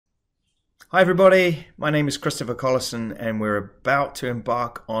Hi everybody, my name is Christopher Collison and we're about to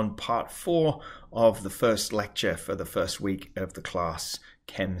embark on part 4 of the first lecture for the first week of the class,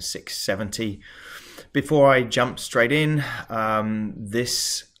 CHEM 670. Before I jump straight in,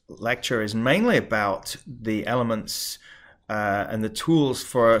 this lecture is mainly about the elements and the tools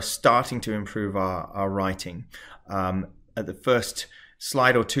for starting to improve our writing. At the first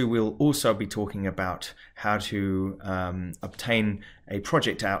slide or two, we'll also be talking about how to obtain a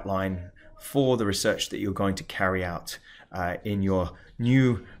project outline for the research that you're going to carry out in your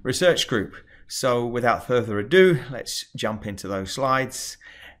new research group. So without further ado, let's jump into those slides,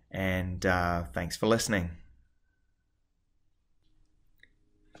 and thanks for listening.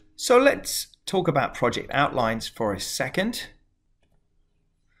 So let's talk about project outlines for a second.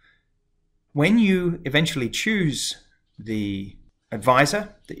 When you eventually choose the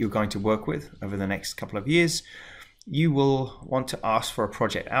advisor that you're going to work with over the next couple of years, you will want to ask for a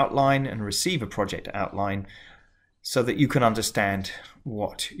project outline and receive a project outline so that you can understand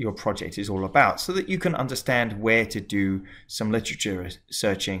what your project is all about, so that you can understand where to do some literature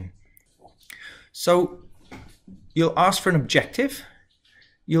searching. So you'll ask for an objective,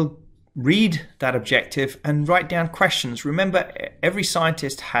 you'll read that objective and write down questions. Remember, every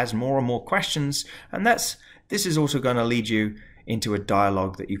scientist has more and more questions, and this is also going to lead you into a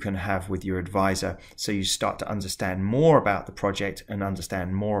dialogue that you can have with your advisor, so you start to understand more about the project and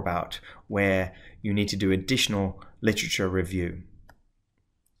understand more about where you need to do additional literature review.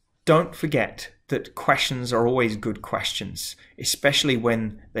 Don't forget that questions are always good questions, especially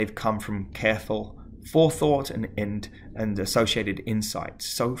when they've come from careful forethought and associated insights.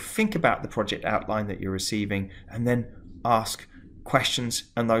 So think about the project outline that you're receiving and then ask questions,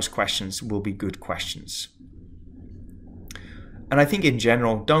 and those questions will be good questions. And I think in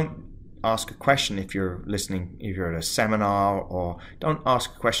general, don't ask a question if you're listening, if you're at a seminar, or don't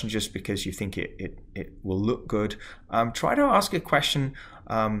ask a question just because you think it will look good. Try to ask a question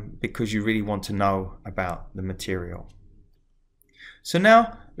because you really want to know about the material. So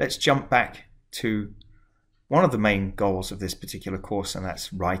now let's jump back to one of the main goals of this particular course, and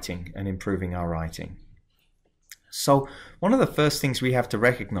that's writing and improving our writing. So one of the first things we have to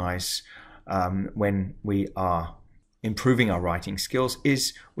recognize when we are improving our writing skills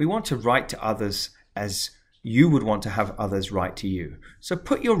is we want to write to others as you would want to have others write to you. So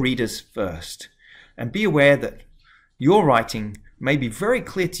put your readers first and be aware that your writing may be very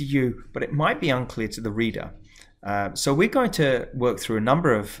clear to you, but it might be unclear to the reader. So we're going to work through a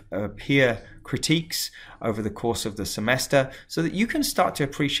number of peer critiques over the course of the semester so that you can start to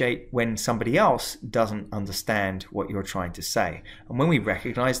appreciate when somebody else doesn't understand what you're trying to say. And when we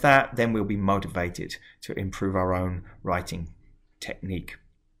recognize that, then we'll be motivated to improve our own writing technique.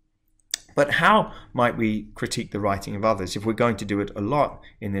 But how might we critique the writing of others? If we're going to do it a lot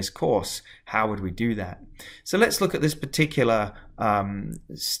in this course, how would we do that? So let's look at this particular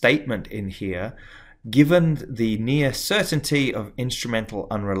statement in here. Given the near certainty of instrumental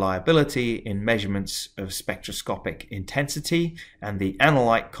unreliability in measurements of spectroscopic intensity and the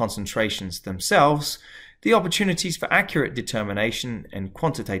analyte concentrations themselves, the opportunities for accurate determination and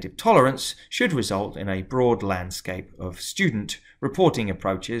quantitative tolerance should result in a broad landscape of student reporting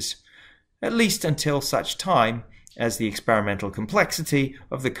approaches, at least until such time as the experimental complexity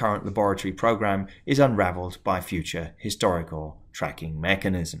of the current laboratory program is unraveled by future historical tracking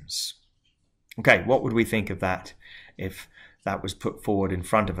mechanisms. Okay, what would we think of that if that was put forward in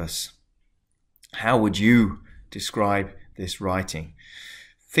front of us? How would you describe this writing?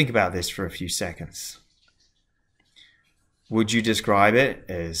 Think about this for a few seconds. Would you describe it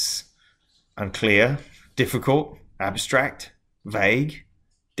as unclear, difficult, abstract, vague,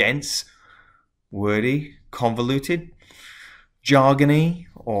 dense, wordy, convoluted, jargony,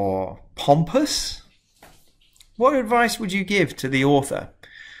 or pompous? What advice would you give to the author?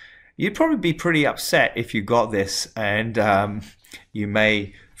 You'd probably be pretty upset if you got this, and you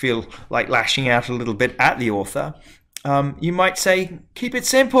may feel like lashing out a little bit at the author. You might say, keep it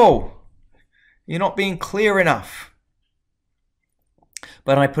simple. You're not being clear enough.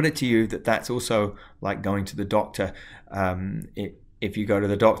 But I put it to you that that's also like going to the doctor. If you go to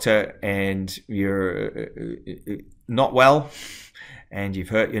the doctor and you're not well and you've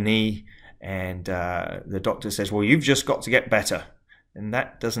hurt your knee, and the doctor says, well, you've just got to get better. And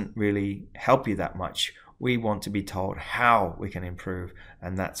that doesn't really help you that much. We want to be told how we can improve,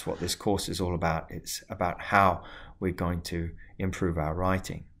 and that's what this course is all about. It's about how we're going to improve our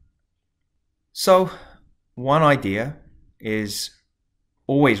writing. So one idea is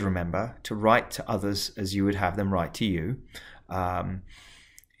always remember to write to others as you would have them write to you.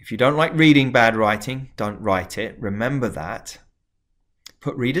 If you don't like reading bad writing, don't write it. Remember that.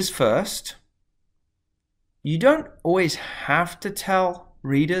 Put readers first. You don't always have to tell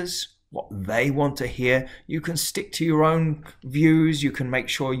readers what they want to hear. You can stick to your own views. You can make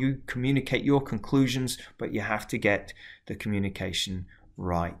sure you communicate your conclusions, but you have to get the communication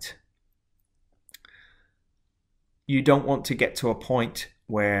right. You don't want to get to a point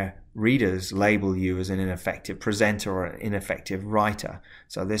where readers label you as an ineffective presenter or an ineffective writer.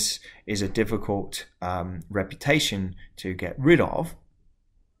 So this is a difficult reputation to get rid of.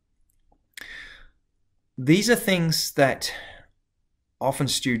 These are things that often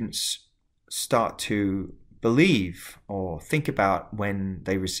students start to believe or think about when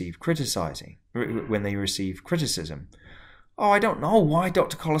they receive criticism. Oh, I don't know why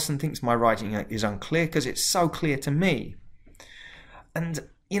Dr. Collison thinks my writing is unclear, because it's so clear to me. And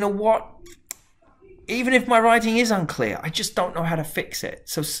you know what? Even if my writing is unclear, I just don't know how to fix it.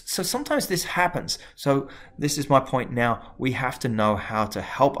 So sometimes this happens. So this is my point now. We have to know how to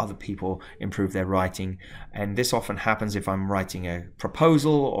help other people improve their writing. And this often happens if I'm writing a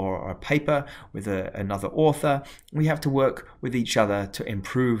proposal or a paper with another author. We have to work with each other to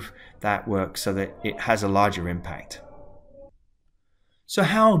improve that work so that it has a larger impact. So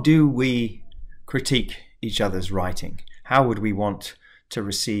how do we critique each other's writing? How would we want to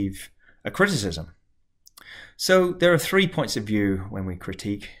receive a criticism? So there are 3 points of view when we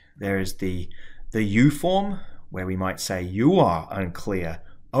critique. There is the you form, where we might say you are unclear,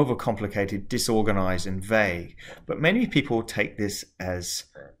 overcomplicated, disorganized, and vague. But many people take this as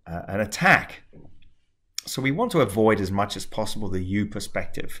an attack. So we want to avoid as much as possible the you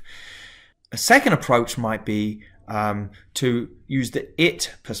perspective. A second approach might be to use the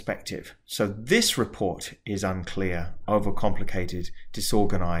it perspective. So this report is unclear, overcomplicated,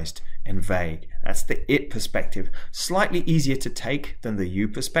 disorganized, and vague. That's the it perspective. Slightly easier to take than the you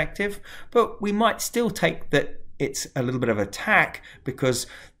perspective, but we might still take that it's a little bit of attack because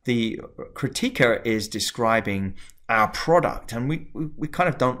the critiquer is describing our product, and we kind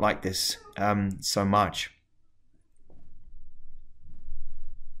of don't like this so much.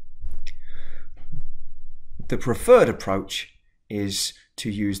 The preferred approach is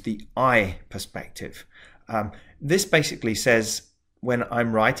to use the I perspective. This basically says, when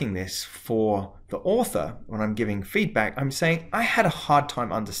I'm writing this for the author, when I'm giving feedback, I'm saying, I had a hard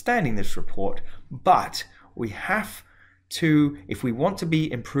time understanding this report, but we have to, if we want to be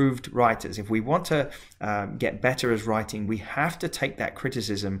improved writers, if we want to get better as writing, we have to take that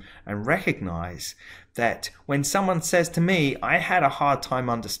criticism and recognize that when someone says to me, I had a hard time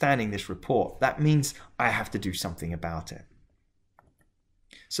understanding this report, that means I have to do something about it.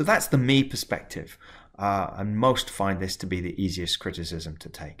 So that's the me perspective, and most find this to be the easiest criticism to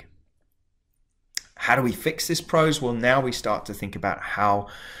take. How do we fix this prose? Well, now we start to think about how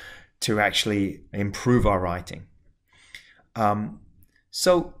to actually improve our writing.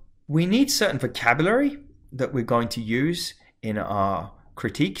 So we need certain vocabulary that we're going to use in our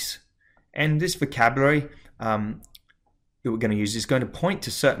critiques, and this vocabulary that we're going to use is going to point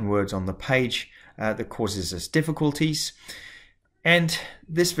to certain words on the page that causes us difficulties. And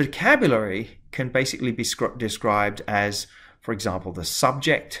this vocabulary can basically be described as, for example, the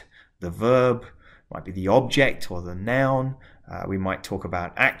subject, the verb, might be the object or the noun. We might talk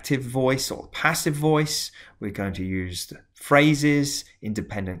about active voice or passive voice. We're going to use the phrases,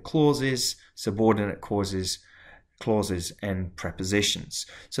 independent clauses, subordinate clauses, and prepositions.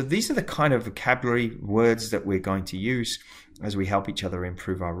 So these are the kind of vocabulary words that we're going to use as we help each other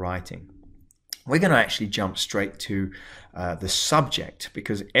improve our writing. We're going to actually jump straight to the subject,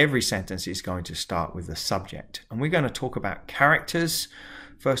 because every sentence is going to start with the subject. And we're going to talk about characters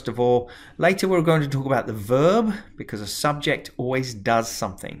first of all. Later we're going to talk about the verb, because a subject always does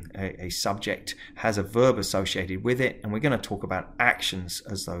something. A subject has a verb associated with it, and we're going to talk about actions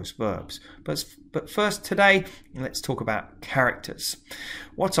as those verbs. But first today, let's talk about characters.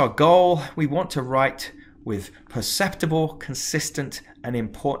 What's our goal? We want to write with perceptible, consistent, and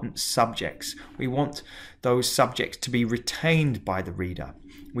important subjects. We want those subjects to be retained by the reader.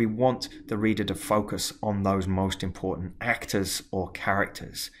 We want the reader to focus on those most important actors or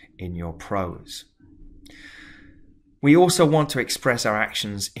characters in your prose. We also want to express our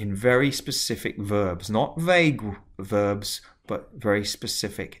actions in very specific verbs, not vague verbs, but very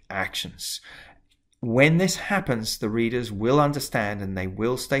specific actions. When this happens, the readers will understand and they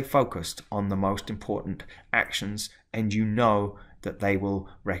will stay focused on the most important actions, and you know that they will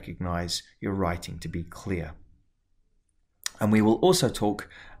recognize your writing to be clear. And we will also talk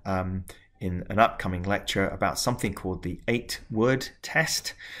in an upcoming lecture about something called the 8-word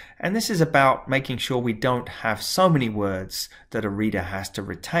test. And this is about making sure we don't have so many words that a reader has to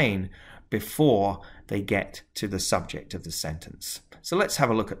retain before they get to the subject of the sentence. So let's have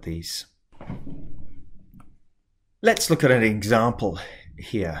a look at these. Let's look at an example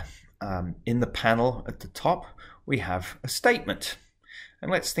here. In the panel at the top, we have a statement. And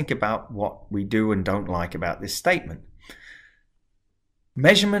let's think about what we do and don't like about this statement.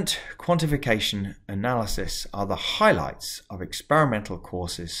 Measurement, quantification, analysis are the highlights of experimental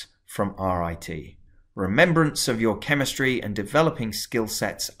courses from RIT. Remembrance of your chemistry and developing skill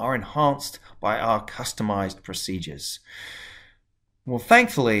sets are enhanced by our customized procedures. Well,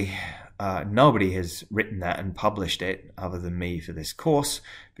 thankfully, nobody has written that and published it other than me for this course,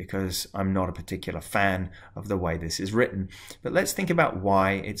 because I'm not a particular fan of the way this is written. But let's think about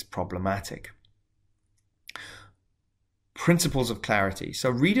why it's problematic. Principles of clarity. So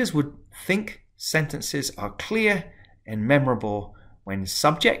readers would think sentences are clear and memorable when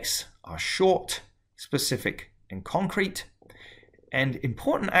subjects are short, specific, and concrete, and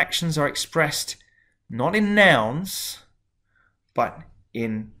important actions are expressed not in nouns, but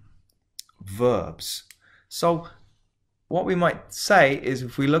in verbs. So what we might say is,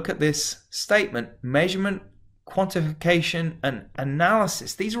 if we look at this statement, measurement, quantification, and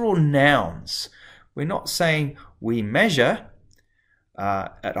analysis, these are all nouns. We're not saying we measure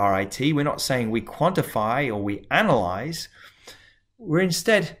at RIT. We're not saying we quantify or we analyze. We're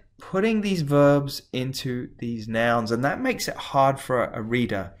instead putting these verbs into these nouns, and that makes it hard for a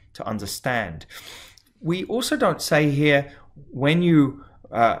reader to understand. We also don't say here, when you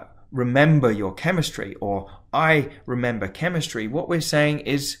remember your chemistry, or I remember chemistry. What we're saying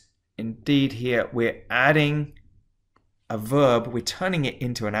is, indeed here, we're adding a verb, we're turning it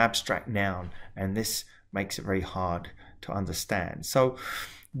into an abstract noun, and this makes it very hard to understand. So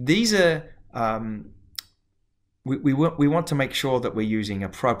these are, we want to make sure that we're using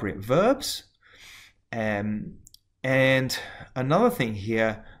appropriate verbs. And another thing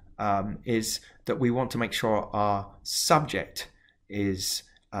here is that we want to make sure our subject is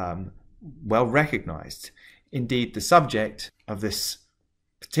well recognized. Indeed, the subject of this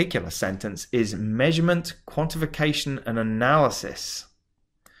particular sentence is measurement, quantification, and analysis.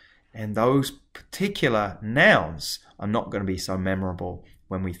 And those particular nouns are not going to be so memorable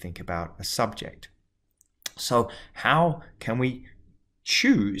when we think about a subject. So how can we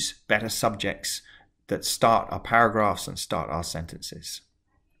choose better subjects that start our paragraphs and start our sentences?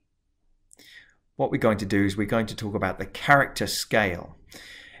 What we're going to do is we're going to talk about the character scale.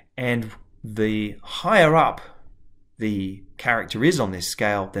 And the higher up the character is on this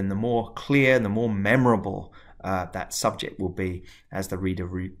scale, then the more clear and the more memorable that subject will be as the reader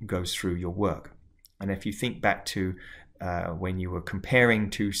goes through your work. And if you think back to when you were comparing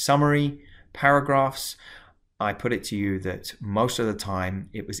two summary paragraphs, I put it to you that most of the time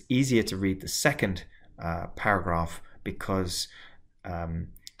it was easier to read the second paragraph because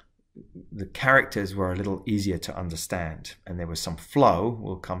the characters were a little easier to understand, and there was some flow.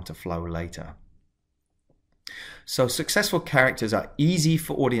 We'll come to flow later. So successful characters are easy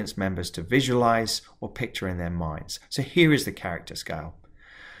for audience members to visualize or picture in their minds. So here is the character scale.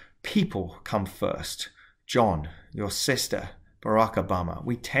 People come first. John, your sister, Barack Obama.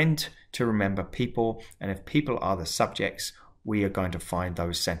 We tend to remember people, and if people are the subjects, we are going to find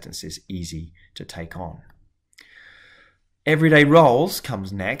those sentences easy to take on. Everyday roles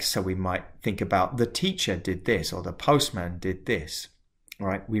comes next, so we might think about the teacher did this or the postman did this. All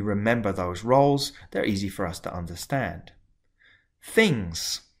right, we remember those roles. They're easy for us to understand.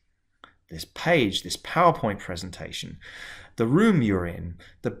 Things, this page, this PowerPoint presentation, the room you're in,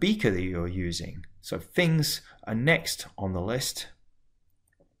 the beaker that you're using. So things are next on the list,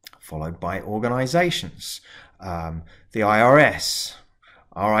 followed by organizations, the IRS,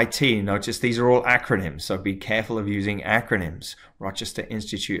 RIT. Notice these are all acronyms, so be careful of using acronyms. Rochester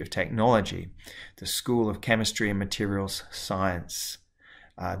Institute of Technology, the School of Chemistry and Materials Science.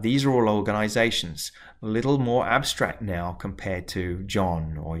 These are all organizations, a little more abstract now compared to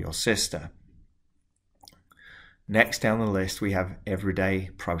John or your sister. Next down the list, we have everyday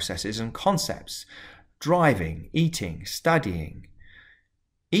processes and concepts. Driving, eating, studying.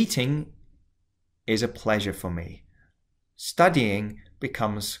 Eating is a pleasure for me. Studying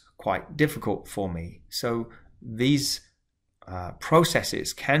becomes quite difficult for me. So these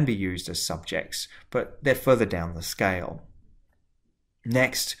processes can be used as subjects, but they're further down the scale.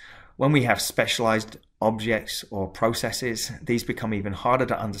 Next, when we have specialized objects or processes, these become even harder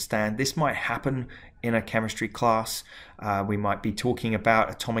to understand. This might happen in a chemistry class. We might be talking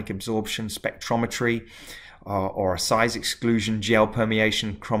about atomic absorption spectrometry, or a size exclusion gel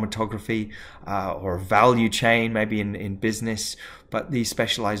permeation chromatography, or a value chain maybe in business. But these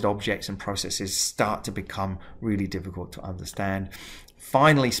specialized objects and processes start to become really difficult to understand.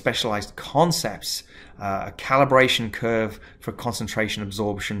 Finally, specialized concepts, a calibration curve for concentration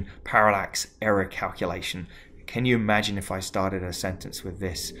absorption, parallax error calculation Can you imagine if I started a sentence with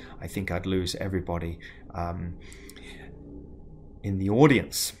this? I think I'd lose everybody in the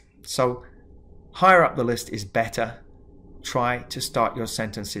audience. So higher up the list is better. Try to start your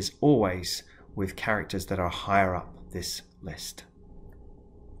sentences always with characters that are higher up this list.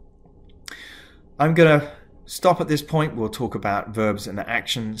 I'm going to stop at this point. We'll talk about verbs and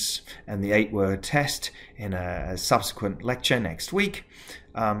actions and the 8-word test in a subsequent lecture next week.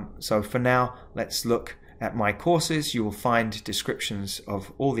 So for now, let's look at my courses. You will find descriptions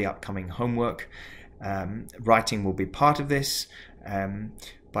of all the upcoming homework. Writing will be part of this,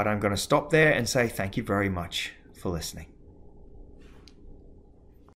 but I'm going to stop there and say thank you very much for listening.